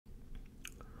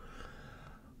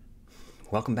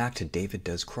Welcome back to David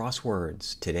Does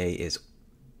Crosswords. Today is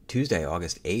Tuesday,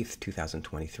 August 8th,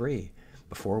 2023.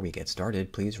 Before we get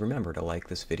started, please remember to like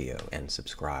this video and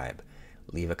subscribe.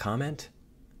 Leave a comment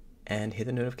and hit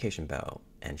the notification bell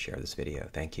and share this video.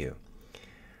 Thank you.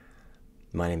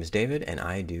 My name is David and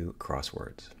I do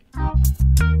crosswords.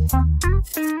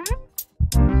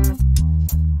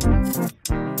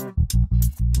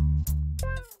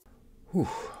 Whew,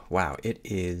 wow, it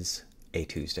is a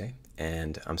Tuesday.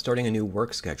 And I'm starting a new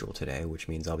work schedule today, which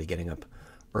means I'll be getting up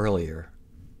earlier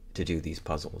to do these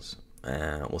puzzles.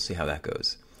 We'll see how that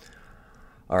goes.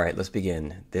 All right, let's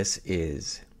begin. This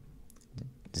is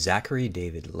Zachary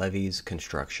David Levy's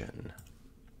construction.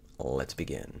 Let's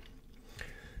begin.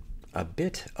 A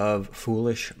bit of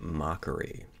foolish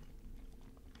mockery.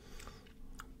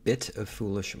 Bit of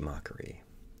foolish mockery.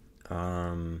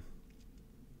 LL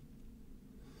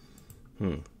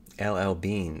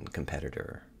Bean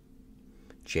competitor.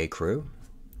 J. Crew,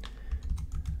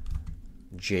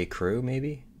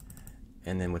 maybe?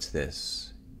 And then what's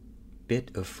this?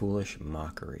 Bit of foolish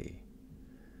mockery.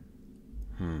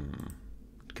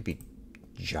 It could be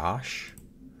Josh.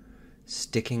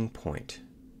 Sticking point.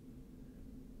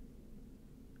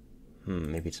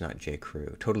 Maybe it's not J.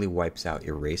 Crew. Totally wipes out,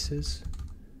 erases.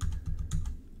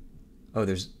 Oh,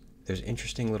 there's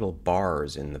interesting little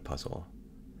bars in the puzzle.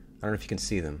 I don't know if you can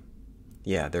see them.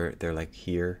 Yeah, they're like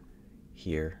here.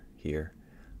 Here.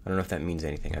 I don't know if that means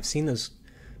anything. I've seen those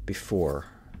before.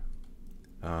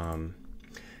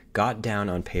 Got down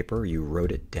on paper, you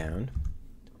wrote it down.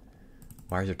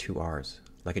 Why are there two R's?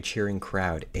 Like a cheering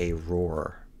crowd, a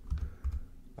roar.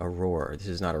 A roar. This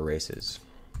is not erases.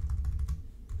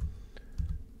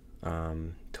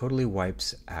 Totally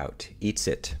wipes out. Eats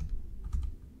it.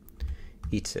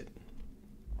 Eats it.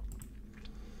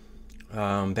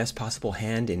 Best possible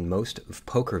hand in most of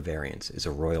poker variants is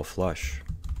a royal flush.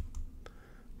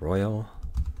 Royal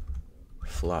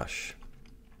flush.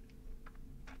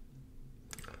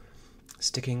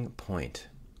 Sticking point.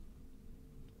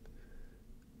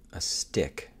 A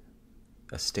stick.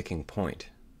 A sticking point.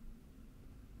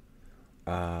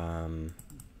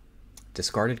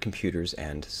 Discarded computers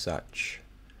and such.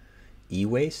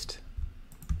 E-waste?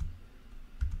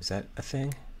 Is that a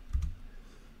thing?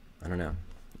 I don't know.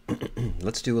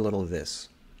 Let's do a little of this.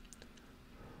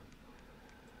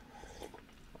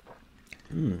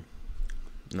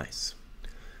 Nice.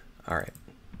 All right.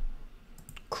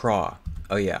 Craw.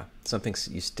 Oh yeah, something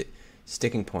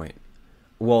sticking point.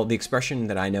 Well, the expression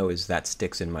that I know is that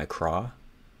sticks in my craw.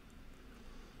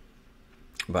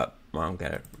 But I don't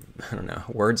get it. I don't know.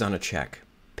 Words on a check.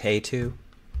 Pay to.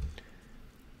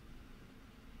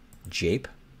 Jape.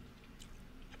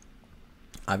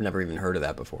 I've never even heard of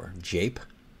that before. Jape.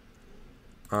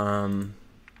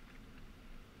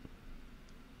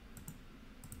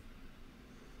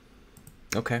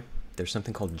 Okay, there's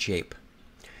something called jape.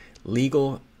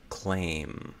 Legal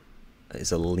claim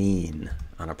is a lien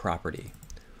on a property.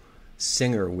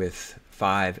 Singer with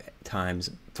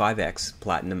 5x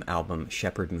platinum album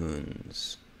Shepherd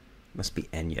Moons. Must be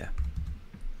Enya.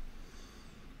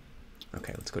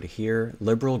 Okay, let's go to here.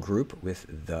 Liberal group with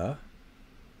the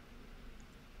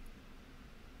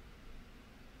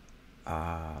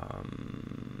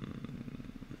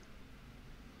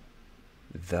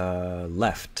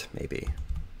left, maybe.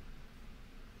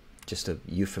 Just a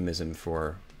euphemism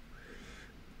for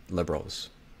liberals.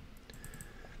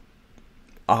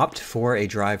 Opt for a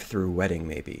drive-through wedding,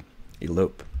 maybe.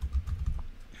 Elope.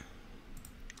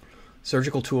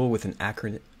 Surgical tool with an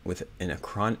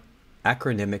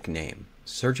acronymic name.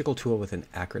 Surgical tool with an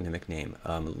acronymic name.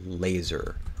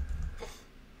 Laser.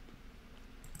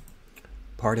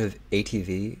 Part of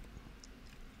ATV.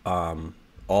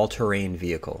 All-terrain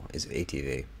vehicle is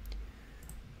ATV.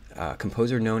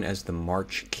 Composer known as the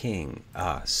March King.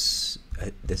 This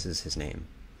is his name.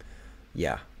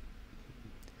 Yeah.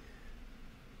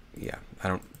 I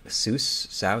don't.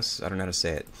 Souse. I don't know how to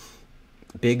say it.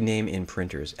 Big name in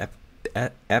printers.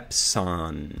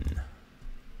 Epson.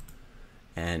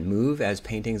 And move as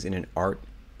paintings in an art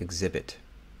exhibit.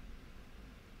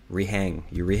 Rehang.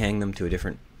 You rehang them to a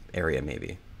different area,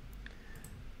 maybe.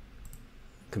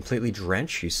 Completely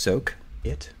drench. You soak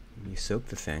it. You soak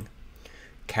the thing.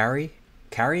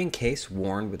 Carrying case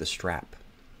worn with a strap.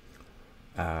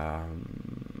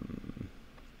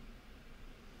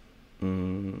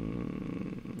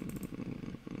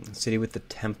 City with the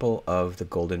Temple of the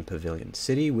Golden Pavilion.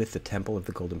 City with the Temple of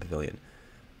the Golden Pavilion.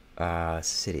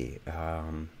 City.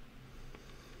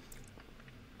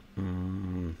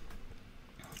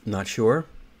 Not sure.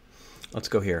 Let's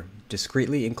go here.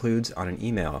 Discreetly includes on an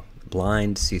email.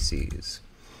 Blind CCs.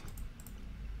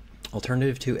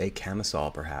 Alternative to a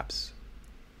camisole, perhaps.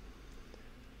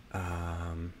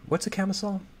 What's a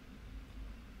camisole?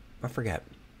 I forget.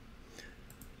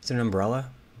 Is it an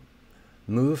umbrella?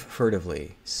 Move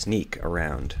furtively. Sneak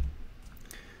around.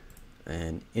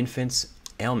 And infant's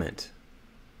ailment.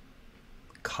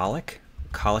 Colic?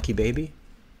 Colicky baby?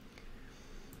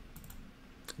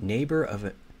 Neighbor of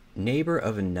a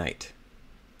night.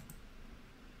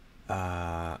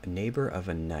 Neighbor of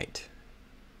a night.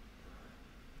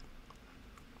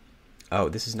 Oh,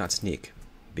 this is not sneak,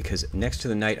 because next to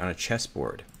the knight on a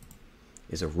chessboard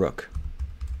is a rook.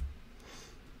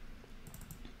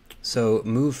 So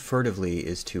move furtively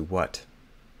is to what?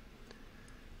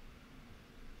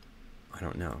 I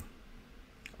don't know.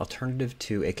 Alternative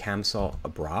to a camisole, a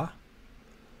bra?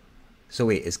 So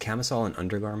wait, is camisole an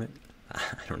undergarment?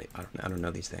 I don't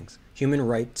know these things. Human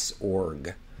Rights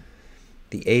Org.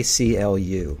 The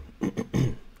ACLU.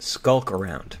 Skulk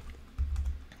around.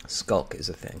 Skulk is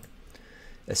a thing.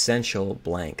 Essential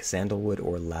blank. Sandalwood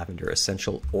or lavender.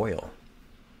 Essential oil.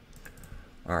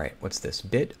 All right, what's this?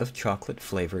 Bit of chocolate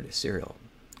flavored cereal.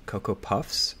 Cocoa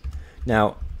Puffs.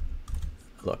 Now,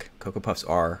 look, Cocoa Puffs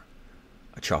are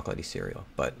a chocolatey cereal,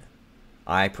 but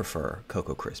I prefer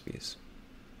Cocoa Krispies.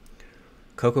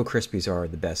 Cocoa Krispies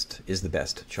is the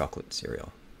best chocolate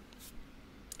cereal.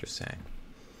 Just saying.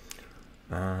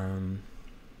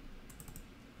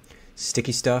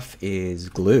 Sticky stuff is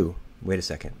glue. Wait a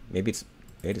second. Wait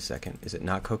a second. Is it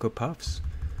not Cocoa Puffs?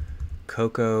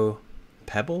 Cocoa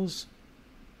Pebbles?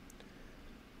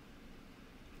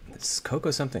 It's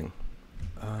Cocoa something.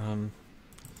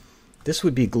 This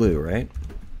would be glue, right?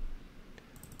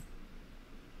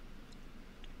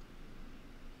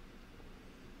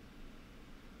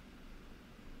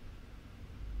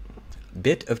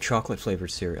 Bit of chocolate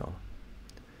flavored cereal.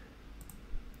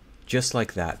 Just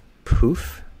like that.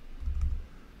 Poof.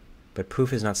 But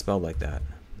poof is not spelled like that.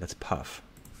 That's puff.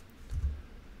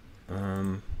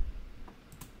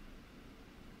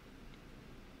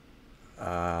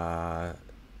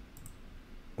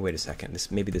 Wait a second.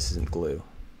 Maybe this isn't glue.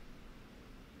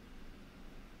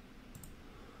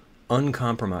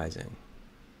 Uncompromising.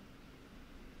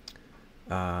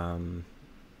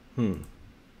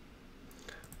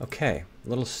 Okay, a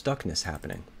little stuckness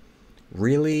happening.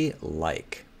 Really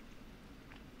like.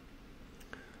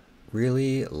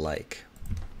 Really like.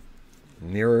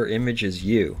 Mirror image is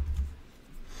you.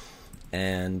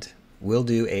 And we'll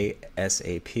do a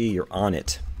SAP. You're on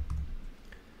it.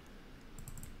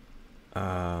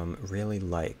 Really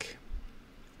like.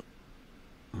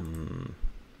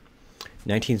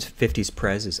 1950s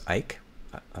Prez is Ike.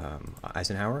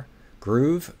 Eisenhower.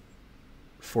 Groove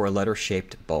for a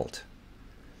letter-shaped bolt.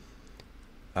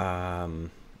 So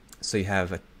you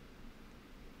have a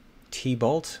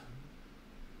T-bolt.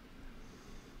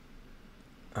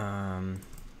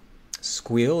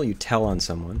 Squeal, you tell on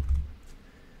someone.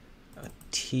 A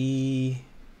T...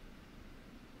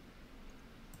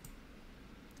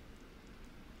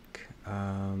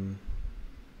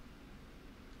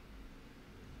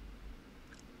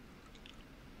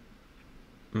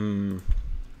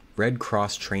 Red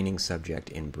Cross training subject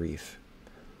in brief.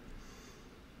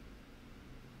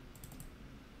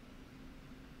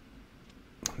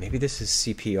 Maybe this is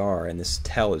CPR and this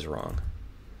tell is wrong.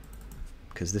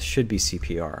 Because this should be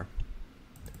CPR.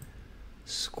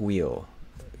 Squeal.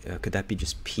 Could that be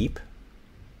just peep?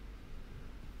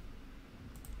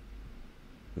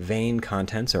 Vein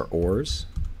contents are oars.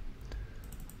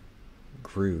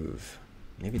 Groove.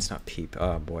 Maybe it's not peep.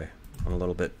 Oh boy, I'm a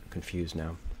little bit confused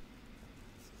now.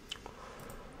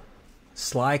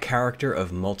 Sly character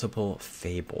of multiple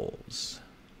fables.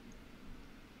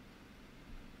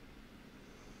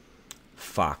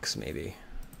 Fox, maybe.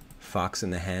 Fox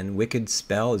and the Hen. Wicked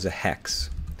spell is a hex.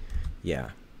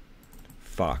 Yeah.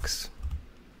 Fox.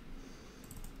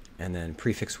 And then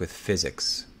prefix with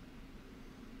physics.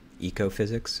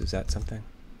 Ecophysics, is that something?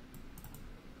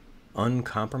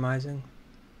 Uncompromising?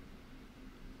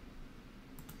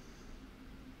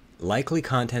 Likely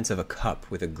contents of a cup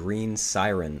with a green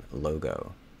siren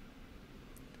logo.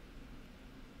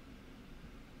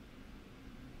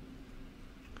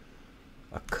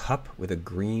 A cup with a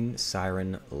green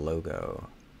siren logo.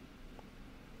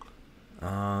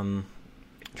 I'm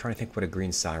trying to think what a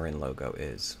green siren logo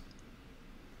is.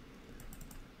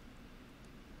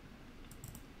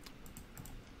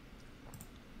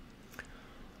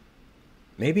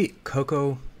 Maybe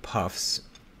Cocoa Puffs,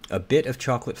 a bit of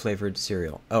chocolate flavored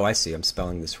cereal. Oh, I see. I'm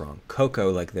spelling this wrong.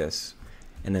 Cocoa like this,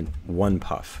 and then one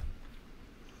puff.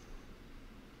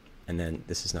 And then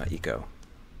this is not eco.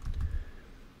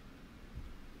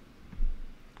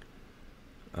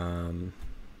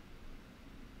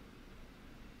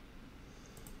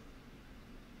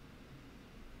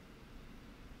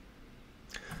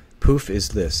 Poof is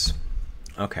this.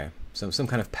 Okay, so some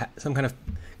kind of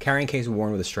carrying case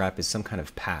worn with a strap is some kind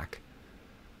of pack.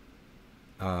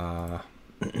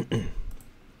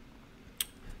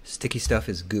 Sticky stuff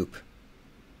is goop.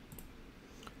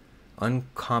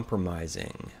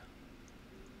 Uncompromising.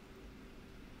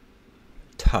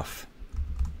 Tough.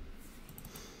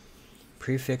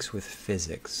 Prefix with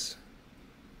physics.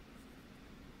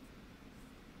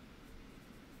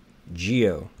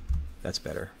 Geo. That's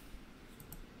better.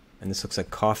 And this looks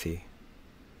like coffee.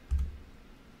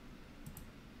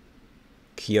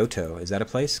 Kyoto. Is that a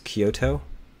place? Kyoto?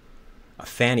 A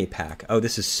fanny pack. Oh,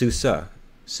 this is Susa.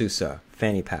 Susa.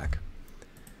 Fanny pack.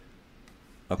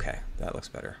 Okay, that looks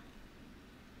better.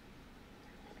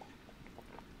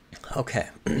 Okay,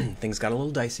 things got a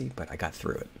little dicey, but I got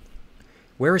through it.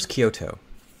 Where is Kyoto?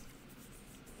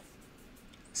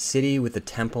 City with the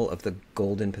Temple of the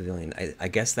Golden Pavilion. I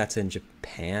guess that's in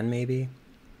Japan, maybe?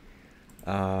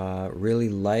 Really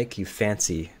like, you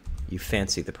fancy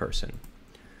the person.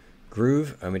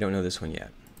 Groove, we don't know this one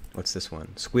yet. What's this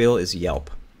one? Squeal is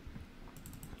yelp.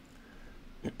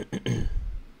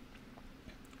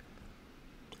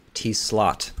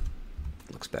 T-slot.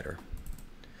 Looks better.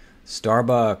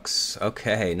 Starbucks.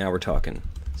 Okay, now we're talking.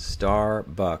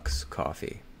 Starbucks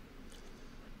coffee.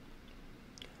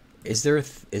 Is there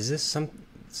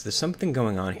something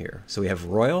going on here? So we have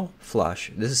royal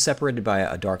flush. This is separated by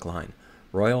a dark line.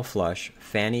 Royal flush,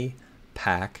 fanny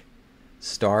pack,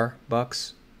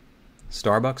 Starbucks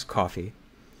coffee.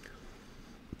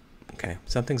 Okay,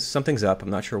 something's up. I'm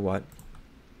not sure what.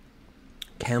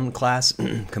 Chem class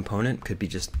component could be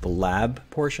just the lab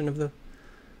portion of the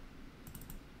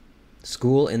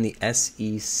school in the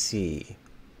SEC.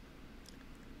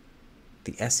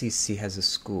 The SEC has a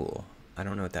school. I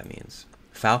don't know what that means.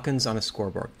 Falcons on a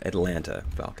scoreboard. Atlanta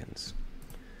Falcons.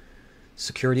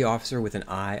 Security officer with an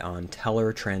eye on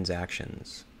teller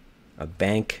transactions. A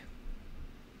bank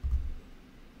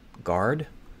guard.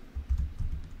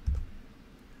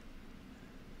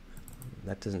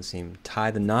 That doesn't seem...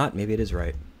 Tie the knot. Maybe it is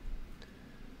right.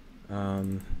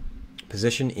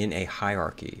 Position in a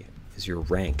hierarchy is your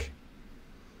rank.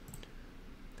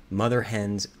 Mother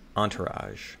hen's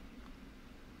entourage.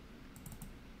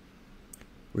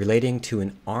 Relating to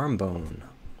an arm bone.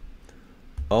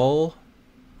 Null.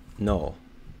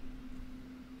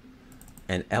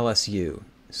 And LSU.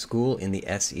 School in the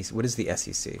SEC. What is the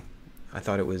SEC? I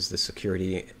thought it was the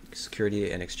Security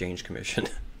and Exchange Commission.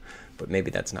 But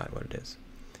maybe that's not what it is.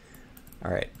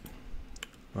 All right.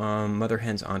 Mother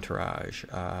hen's entourage.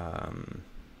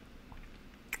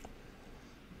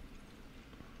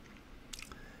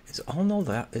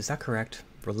 Is that correct?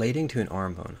 Relating to an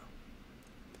arm bone.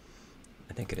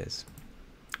 I think it is.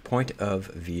 Point of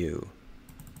view.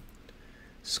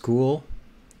 School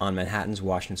on Manhattan's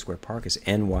Washington Square Park is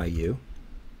NYU.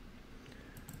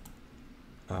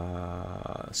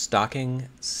 Stocking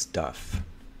stuff.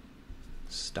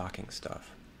 Stocking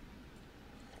stuff.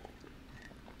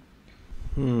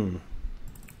 Not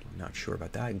sure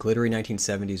about that. Glittery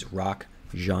 1970s rock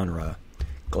genre.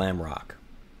 Glam rock.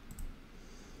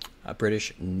 A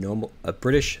British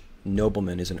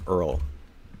nobleman is an earl.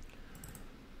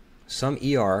 Some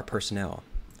ER personnel.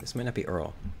 This might not be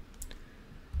earl.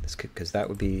 This could, because that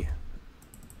would be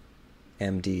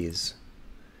MDs.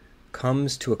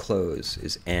 Comes to a close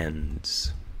is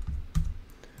ends.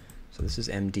 So this is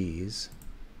MDs.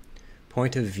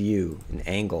 Point of view, an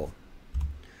angle.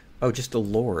 Oh, just a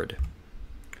lord.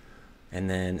 And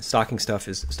then stocking stuff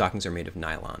is, stockings are made of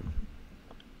nylon.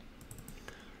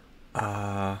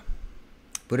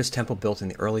 Buddhist temple built in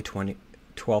the early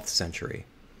 12th century.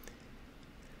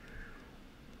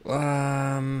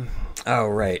 Oh,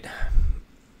 right.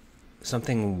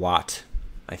 Something Watt,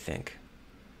 I think.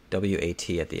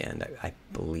 W-A-T at the end, I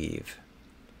believe.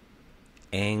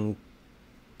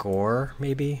 Angkor,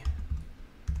 maybe?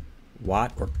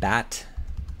 Watt or Bat?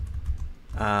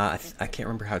 I can't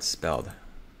remember how it's spelled.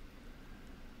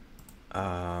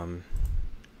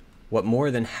 What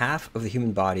more than half of the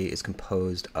human body is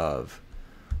composed of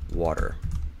water?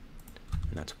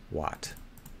 And that's Watt.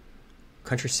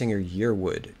 Country singer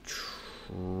Yearwood.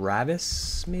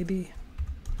 Travis, maybe?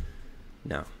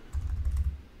 No.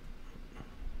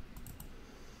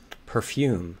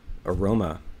 Perfume.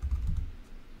 Aroma.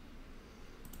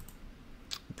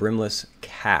 Brimless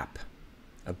cap.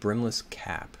 A brimless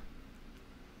cap.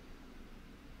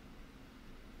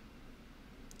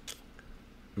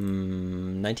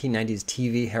 1990s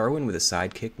TV heroine with a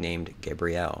sidekick named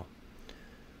Gabrielle.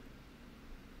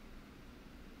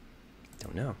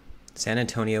 Don't know. San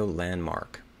Antonio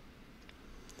landmark.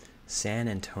 San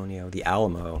Antonio, the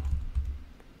Alamo.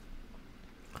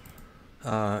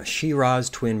 She-Ra's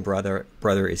twin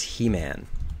brother is He-Man.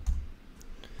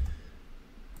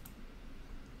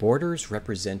 Borders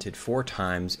represented 4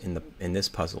 times in this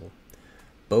puzzle,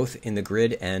 both in the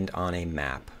grid and on a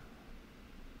map.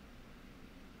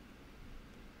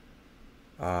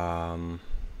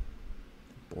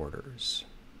 Borders.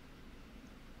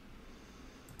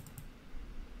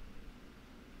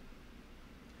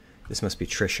 This must be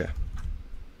Trisha.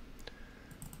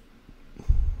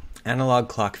 Analog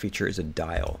clock feature is a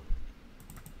dial.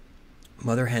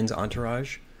 Mother hen's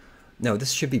entourage? No,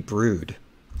 this should be brood.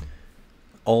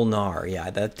 Ulnar, yeah,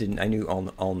 that didn't. I knew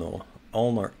Ulnar.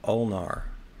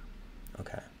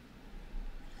 Okay.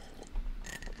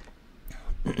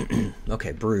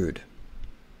 Okay, brood.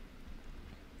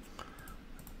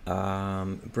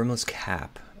 Brimless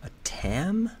cap. A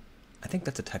tam? I think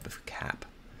that's a type of cap.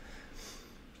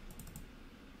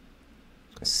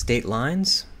 State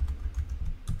lines.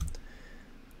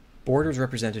 Borders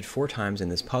represented 4 times in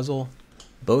this puzzle,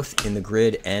 both in the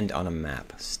grid and on a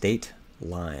map. State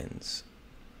lines.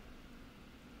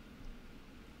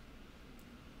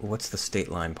 What's the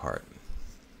state line part?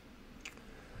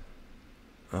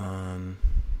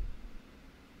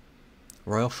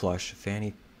 Royal Flush,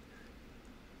 Fanny.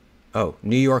 Oh,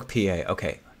 New York, PA.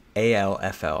 Okay.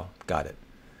 ALFL. Got it.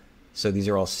 So these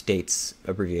are all states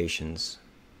abbreviations.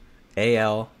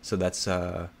 AL, so that's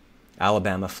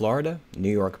Alabama, Florida, New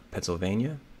York,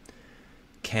 Pennsylvania,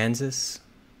 Kansas,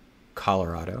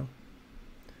 Colorado,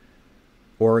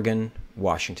 Oregon,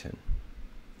 Washington.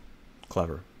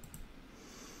 Clever.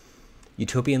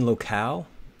 Utopian locale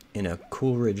in a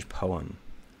Coleridge poem.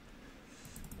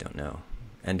 Don't know.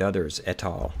 And others, et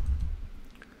al.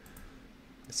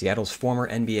 Seattle's former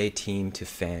NBA team to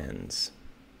fans.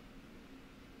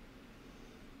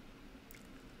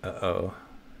 Uh-oh.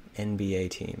 NBA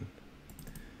team.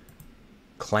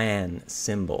 Clan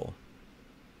symbol.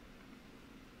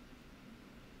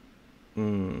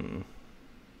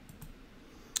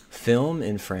 Film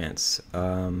in France.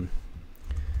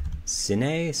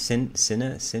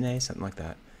 Cine, something like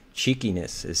that.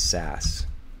 Cheekiness is sass.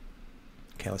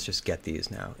 Okay, let's just get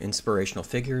these now. Inspirational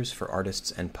figures for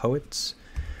artists and poets.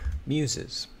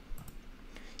 Muses.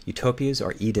 Utopias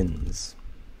are Edens.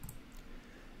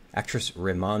 Actress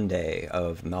Ramonde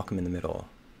of Malcolm in the Middle.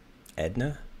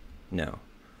 Edna? No.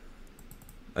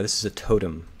 Oh, this is a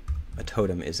totem. A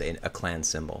totem is a clan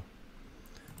symbol.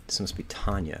 This must be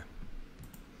Tanya.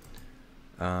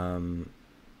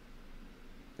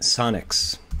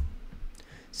 Sonics.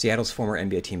 Seattle's former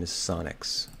NBA team is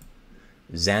Sonics.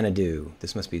 Xanadu.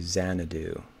 This must be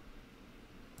Xanadu.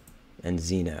 And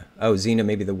Xena. Oh, Xena,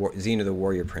 maybe Xena the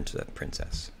warrior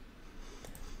princess.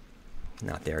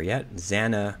 Not there yet.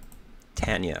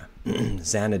 Tanya.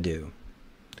 Xanadu.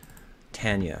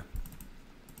 Tanya.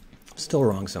 Still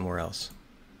wrong somewhere else.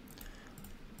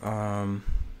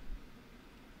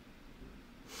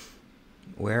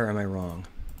 Where am I wrong?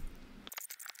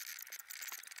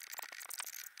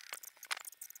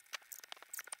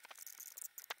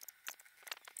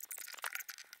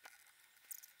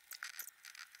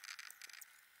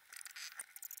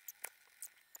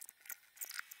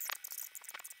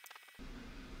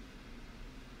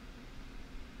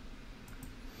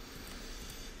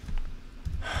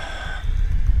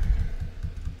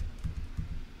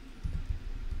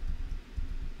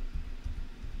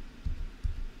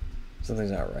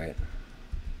 Something's not right.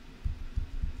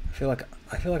 I feel like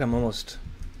I'm almost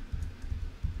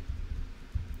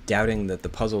doubting that the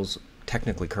puzzle's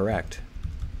technically correct.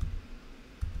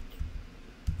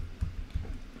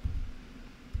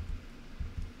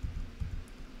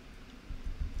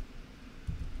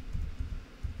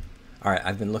 All right,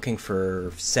 I've been looking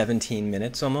for 17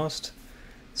 minutes almost,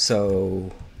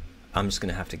 so I'm just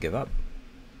gonna have to give up.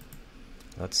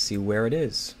 Let's see where it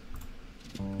is.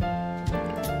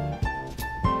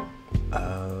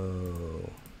 Oh,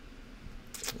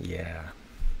 yeah.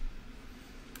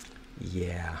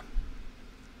 Yeah.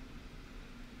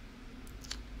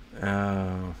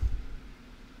 Oh,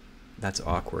 that's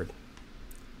awkward.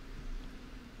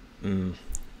 There's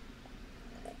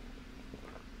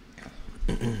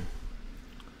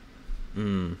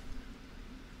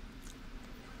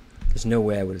no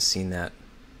way I would have seen that.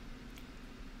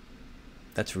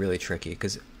 That's really tricky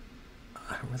because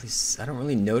I don't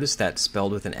really notice that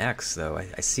spelled with an X though.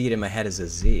 I see it in my head as a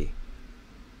Z.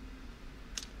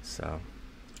 So,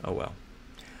 oh well.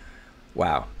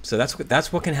 Wow. So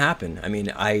that's what can happen. I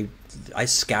mean, I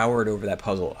scoured over that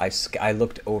puzzle. I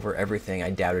looked over everything.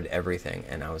 I doubted everything,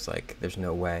 and I was like, "There's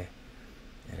no way."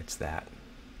 And it's that.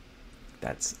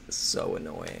 That's so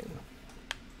annoying.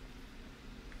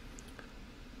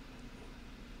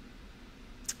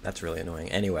 That's really annoying.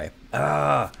 Anyway,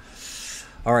 all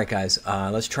right, guys.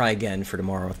 Let's try again for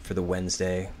tomorrow, for the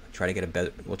Wednesday. We'll try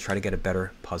to get a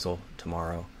better puzzle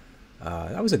tomorrow.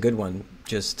 That was a good one.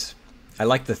 I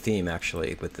like the theme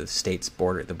actually with the states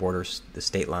border, the borders, the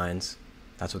state lines.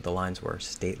 That's what the lines were.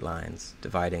 State lines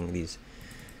dividing these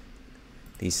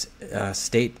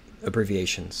state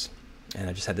abbreviations. And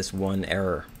I just had this one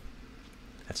error.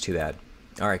 That's too bad.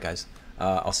 All right, guys.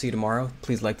 I'll see you tomorrow.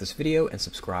 Please like this video and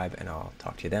subscribe, and I'll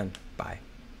talk to you then. Bye.